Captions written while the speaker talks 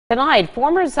Tonight,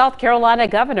 former South Carolina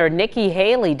Governor Nikki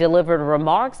Haley delivered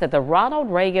remarks at the Ronald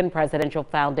Reagan Presidential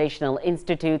Foundational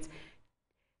Institute's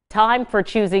Time for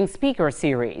Choosing Speaker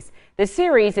series. The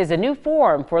series is a new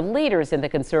forum for leaders in the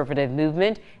conservative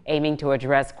movement, aiming to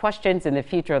address questions in the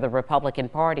future of the Republican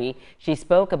Party. She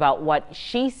spoke about what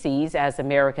she sees as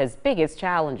America's biggest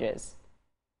challenges.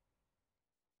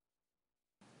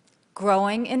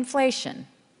 Growing inflation,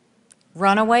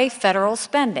 runaway federal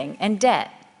spending and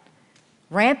debt,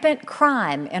 rampant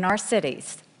crime in our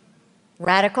cities,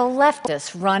 radical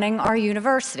leftists running our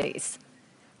universities,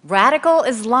 radical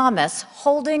Islamists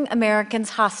holding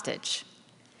Americans hostage,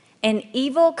 an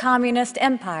evil communist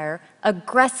empire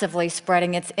aggressively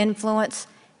spreading its influence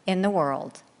in the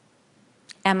world.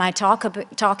 Am I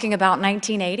talking about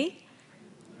 1980?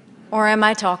 Or am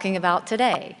I talking about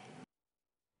today?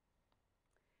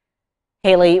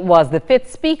 Haley was the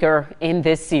fifth speaker in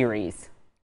this series.